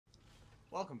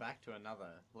Welcome back to another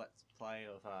Let's Play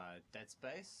of Dead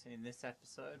Space. In this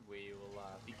episode we will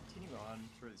be continuing on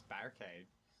through this barricade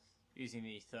using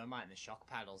the thermite and the shock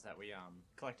paddles that we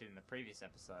collected in the previous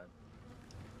episode.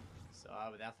 So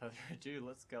without further ado,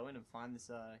 let's go in and find this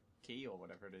key or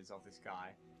whatever it is of this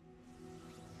guy.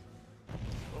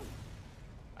 Oh,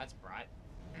 that's bright.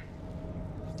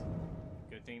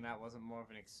 Good thing that wasn't more of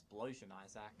an explosion,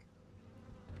 Isaac.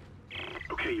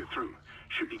 Okay, you're through.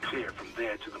 Should be clear from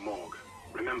there to the morgue.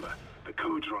 Remember, the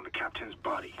codes are on the captain's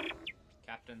body.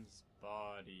 Captain's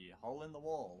body. Hole in the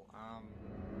wall.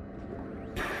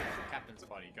 Captain's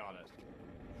body, got it.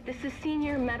 This is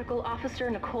Senior Medical Officer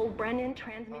Nicole Brennan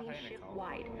transmitting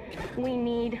ship-wide. We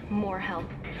need more help.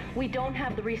 We don't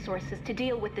have the resources to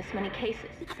deal with this many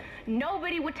cases.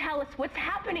 Nobody would tell us what's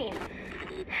happening.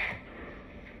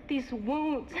 These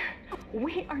wounds,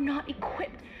 we are not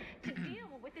equipped to deal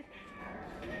with this.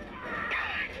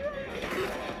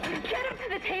 Get him to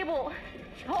the table.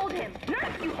 Hold him.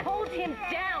 Nurse, you hold him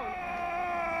down.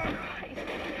 Christ.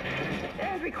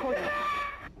 And recording.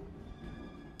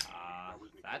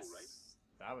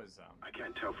 That was I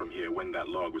can't tell from here when that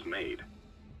log was made.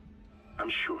 I'm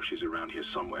sure she's around here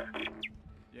somewhere.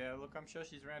 Yeah, look, I'm sure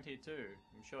she's around here too.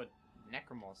 I'm sure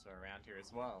Necromorphs are around here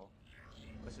as well.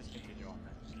 Let's just continue on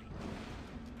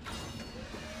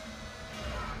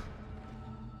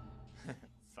then.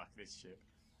 Fuck this shit.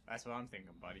 That's what I'm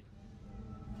thinking, buddy.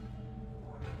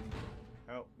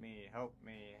 Help me, help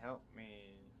me, help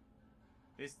me.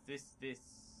 This.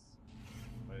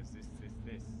 What is this?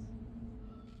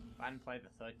 If I hadn't played the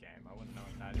third game, I wouldn't know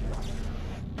what that is.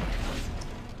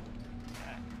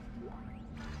 Yeah.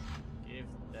 Give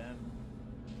them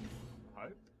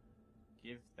hope.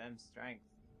 Give them strength.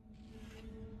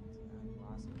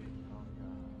 Last bit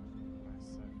longer. My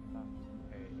sofa.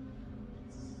 Hey.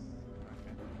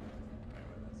 Okay. Wait,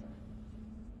 what did that say?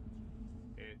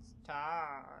 It's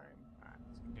time. Alright,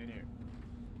 let's continue.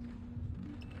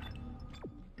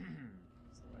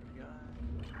 So there we go.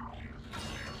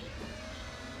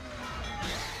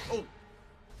 Oh!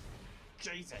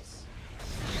 Jesus!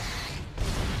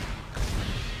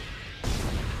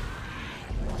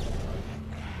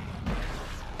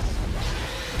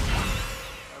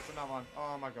 That's another one.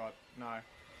 Oh my god, no.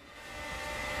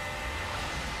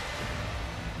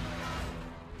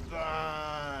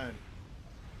 Burn!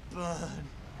 Burn!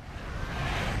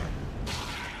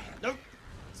 Nope!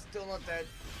 Still not dead.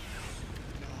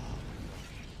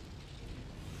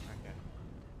 Okay.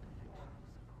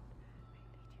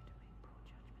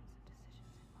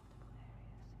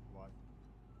 What?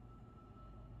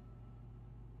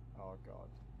 Oh god.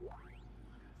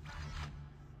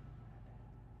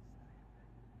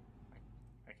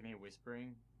 I can hear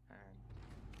whispering, and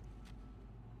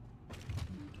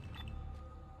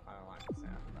I don't like the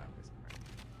sound of that whispering.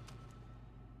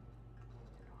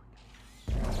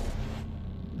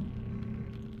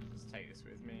 Just take this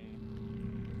with me.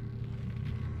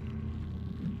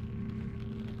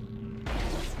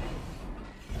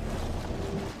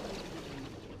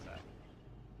 What's that?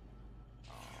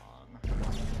 On.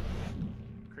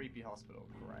 Creepy hospital,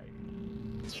 great.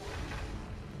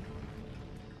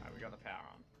 Alright, we got the power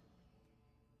on.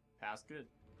 Power's good.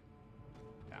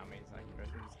 Power means I can go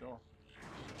through this door.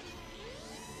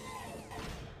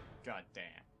 God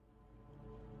damn.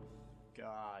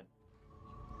 God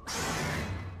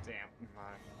damn. No.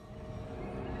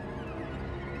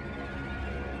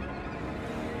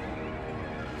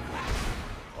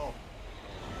 Oh.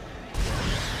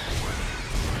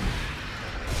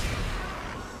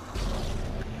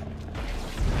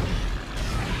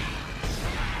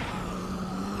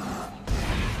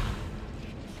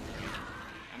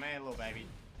 Come here, little baby.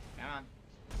 Come on.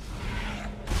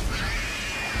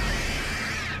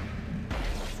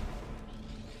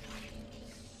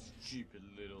 Stupid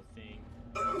little thing.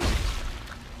 Oh, okay.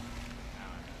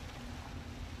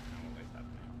 We'll leave that now.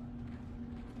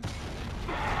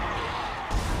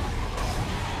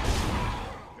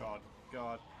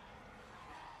 God.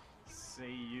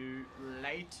 See you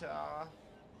later.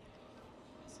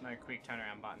 There's no quick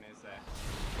turnaround button, is there?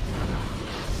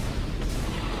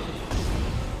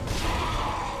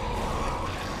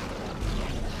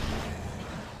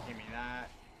 Give me that.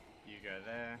 You go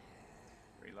there.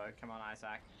 Reload. Come on,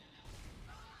 Isaac.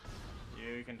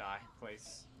 You can die,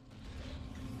 please.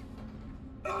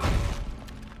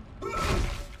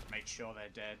 Make sure they're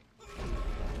dead.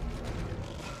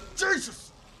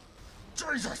 Jesus!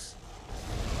 Jesus!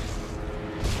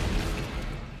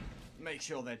 Make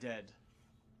sure they're dead.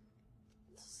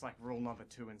 It's like rule number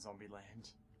 2 in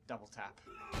Zombieland. Double tap.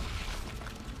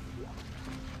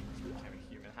 Have a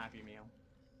human Happy Meal.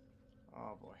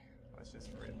 Oh boy. Let's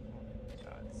just rip.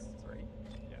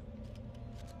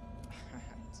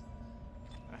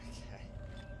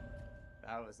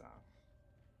 That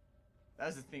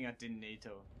was the thing I didn't need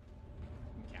to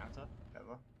encounter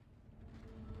ever.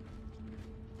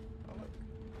 Oh, look.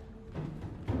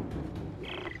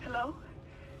 Hello?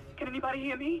 Can anybody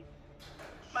hear me?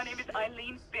 My name is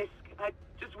Eileen Fisk. I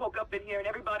just woke up in here and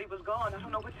everybody was gone. I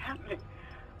don't know what's happening.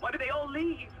 Why did they all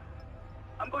leave?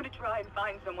 I'm going to try and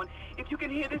find someone. If you can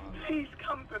hear this, please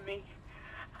come for me.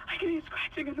 I can hear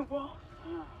scratching in the wall.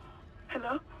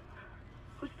 Hello?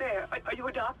 Who's there? Are you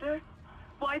a doctor?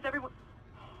 Why is everyone...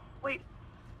 Wait,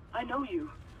 I know you.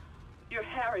 You're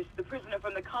Harris, the prisoner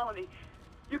from the colony.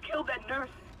 You killed that nurse.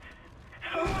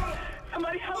 Help me.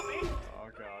 Somebody help me.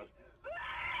 Oh, God.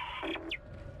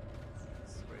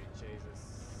 Sweet Jesus.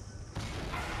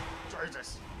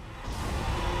 Jesus!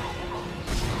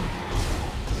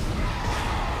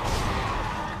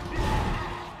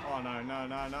 Oh, no, no,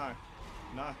 no, no.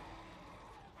 No.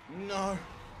 No!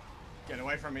 Get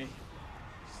away from me.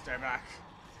 Stay back.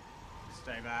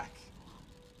 Stay back.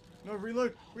 No,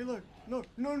 reload! Reload! No,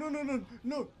 no, no, no, no,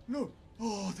 no, no!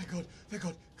 Oh, thank God, thank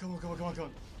God. Come on, come on, come on, come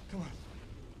on. Come on.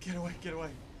 Get away, get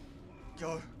away.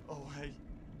 Go away.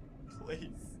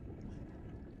 Please.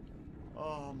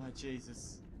 Oh, my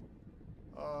Jesus.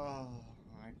 Oh,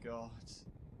 my God.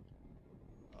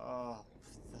 Oh,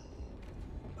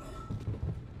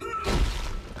 kill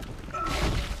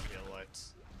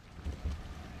it.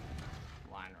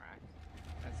 Line rack.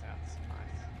 That sounds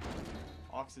nice.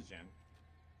 Oxygen.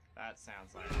 That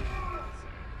sounds like...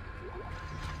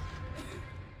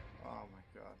 Oh my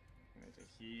God. I need to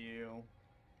heal.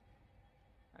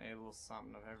 I need a little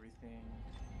something of everything.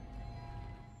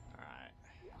 Alright.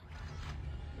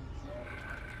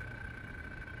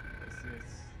 This is...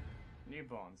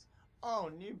 newborns. Oh,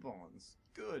 newborns.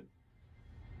 Good.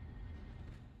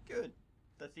 Good.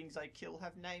 The things I kill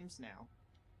have names now.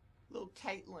 Little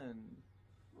Caitlin.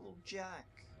 Little Jack.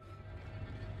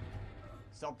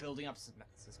 Stop building up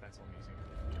suspenseful music.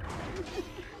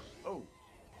 Oh.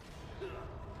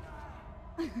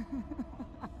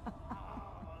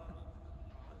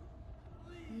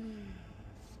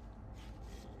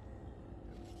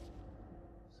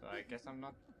 So I guess I'm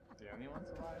not the only one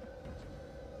alive.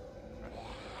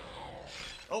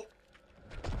 Oh.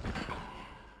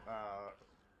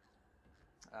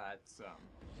 It's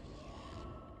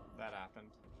that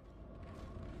happened.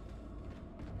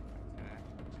 Okay.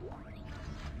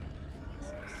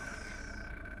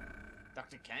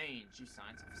 Dr. Kane, Chief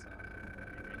Science Officer.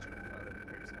 You mentioned further in the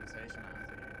previous conversation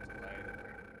after you delayed and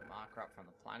bring the marker up from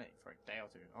the planet for a day or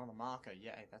two. Oh, the marker,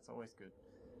 yay, that's always good.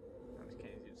 Dr.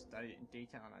 Kane is to study it in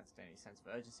detail and understand his sense of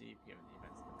urgency given the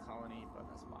events of the colony, but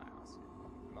that's why I asked you.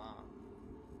 Blah, blah.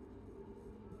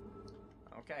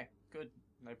 Okay, good.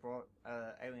 They brought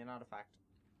alien artifact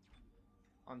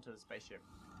onto the spaceship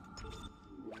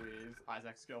with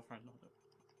Isaac's girlfriend on it.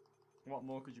 What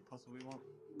more could you possibly want?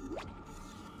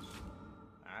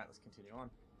 Alright, let's continue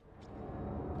on.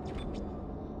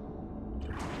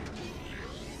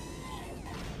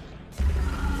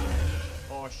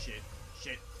 Oh shit,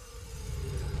 shit.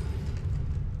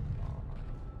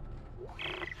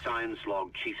 Science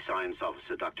log, Chief Science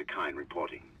Officer Dr. Kine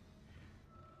reporting.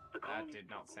 That did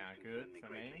not sound good for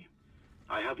me.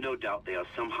 I have no doubt they are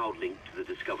somehow linked to the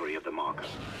discovery of the marker,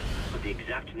 but the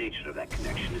exact nature of that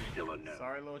connection is still unknown.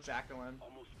 Sorry, little Jacqueline.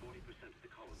 Almost 40% of the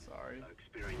Sorry. colonists are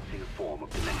experiencing a form of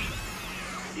dementia.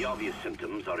 The obvious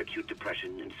symptoms are acute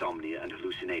depression, insomnia, and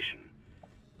hallucination.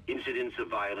 Incidents of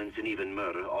violence and even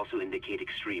murder also indicate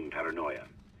extreme paranoia.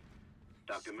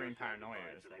 Dr. Extreme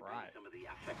paranoia is right. Some of the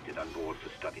affected on board for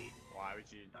study. Why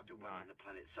would you? Dr. No. Warren, the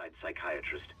planet-side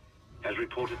psychiatrist, has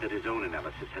reported that his own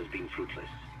analysis has been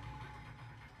fruitless.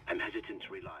 I'm hesitant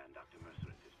to rely on Dr. Mercer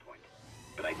at this point,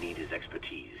 but I need his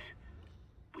expertise.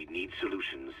 We need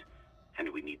solutions, and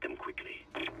we need them quickly.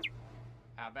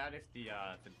 How about if the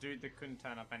dude that couldn't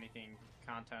turn up anything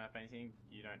can't turn up anything,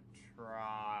 you don't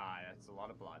try. That's a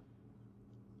lot of blood.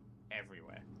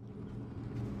 Everywhere.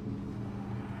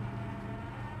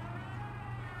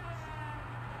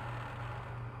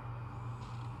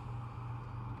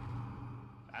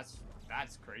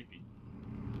 That's creepy.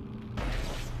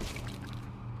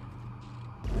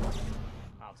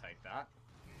 I'll take that.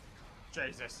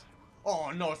 Jesus.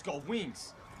 Oh no, it's got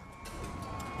wings.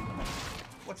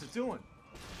 What's it doing?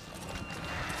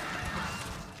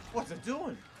 What's it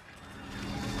doing?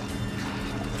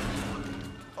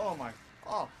 Oh my.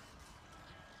 Oh.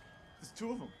 There's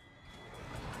two of them.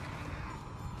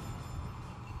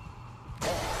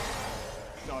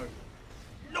 No.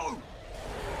 No!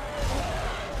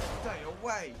 Stay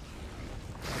away!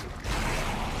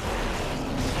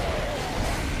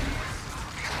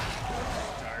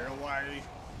 Stay away!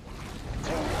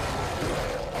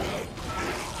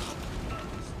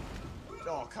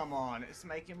 It's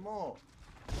making more.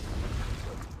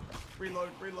 Reload,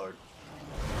 reload.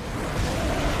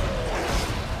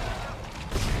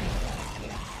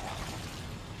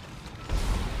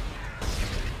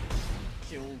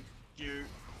 Kill you,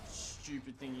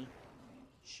 stupid thingy.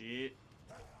 Shit.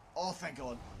 Oh, thank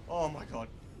God. Oh my God.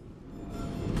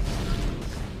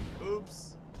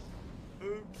 Oops.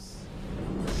 Oops.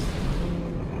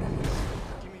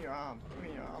 Give me your arm. Give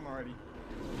me your arm already.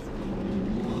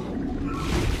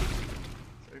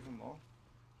 Even more.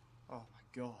 Oh my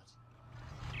God.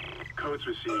 Codes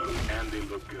received, and they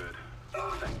look good.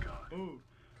 Thank God. Ooh.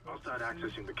 I'll start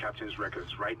accessing the captain's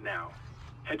records right now.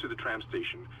 Head to the tram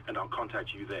station, and I'll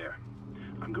contact you there.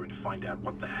 I'm going to find out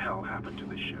what the hell happened to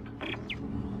this ship.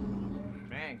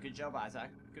 Man, good job, Isaac.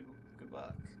 Good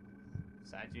work.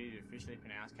 So I do officially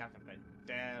pronounce Captain Ben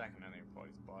dead. I can only report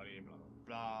his body, blah blah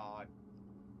blah.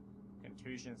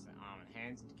 Contusions to the arm and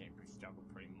hands, indicating Bruce struggle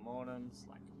pre-mortems,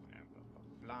 like blah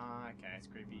blah blah. Okay, it's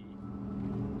creepy.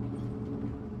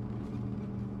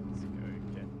 Let's go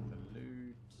get the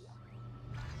loot.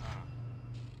 Ah,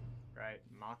 great.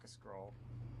 Marker scroll.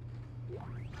 Is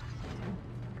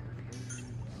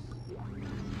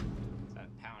that a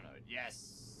power node? Yes.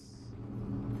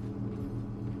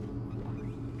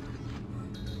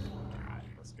 Alright,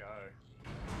 let's go.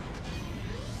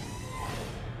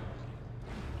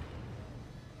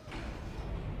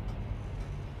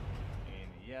 In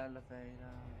the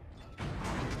elevator.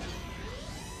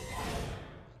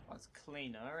 Oh, it's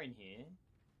cleaner in here.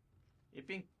 It's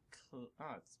been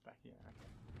oh, it's back here. Okay.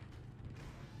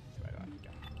 Which way do I have to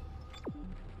go?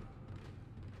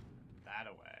 That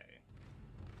away.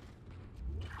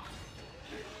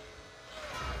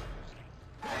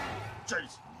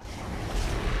 Jeez.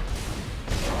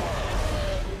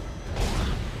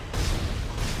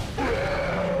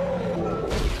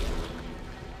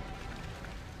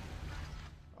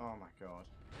 Oh my God.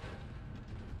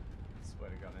 I swear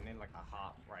to God, I need like a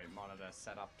heart rate monitor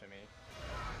set up to me.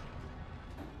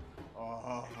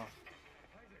 Oh.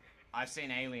 I've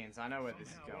seen aliens. I know where this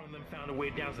is going. One of them found a way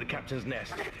down to the captain's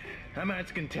nest. I managed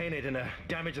to contain it in a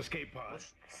damaged escape pod.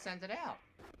 Send it out.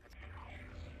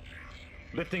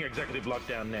 Lifting executive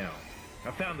lockdown now.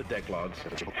 I found the deck logs.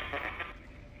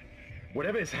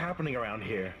 Whatever is happening around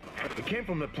here, it came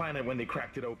from the planet when they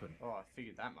cracked it open. Oh, I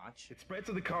figured that much. It spread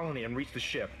to the colony and reached the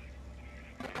ship.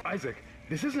 Isaac,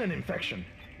 this isn't an infection.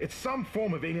 It's some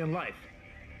form of alien life.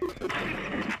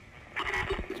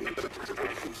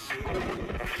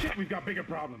 Shit, we've got bigger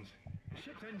problems. The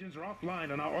ship's engines are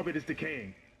offline and our orbit is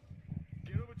decaying.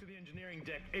 Get over to the engineering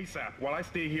deck ASAP while I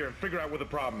stay here and figure out what the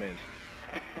problem is.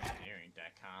 Engineering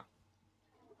deck, huh?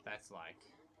 That's like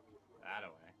that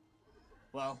away.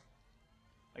 Well,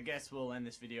 I guess we'll end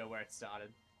this video where it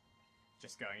started.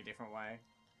 Just going a different way.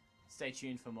 Stay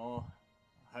tuned for more.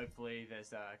 Hopefully there's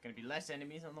going to be less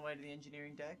enemies on the way to the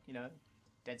engineering deck, you know.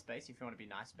 Dead Space, if you want to be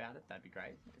nice about it, that'd be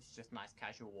great. If it's just a nice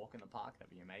casual walk in the park,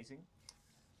 that'd be amazing.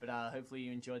 But hopefully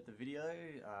you enjoyed the video.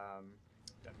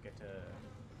 Don't forget to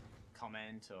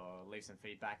comment or leave some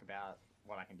feedback about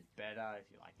what I can do better, if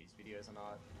you like these videos or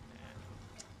not.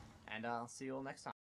 And I'll see you all next time.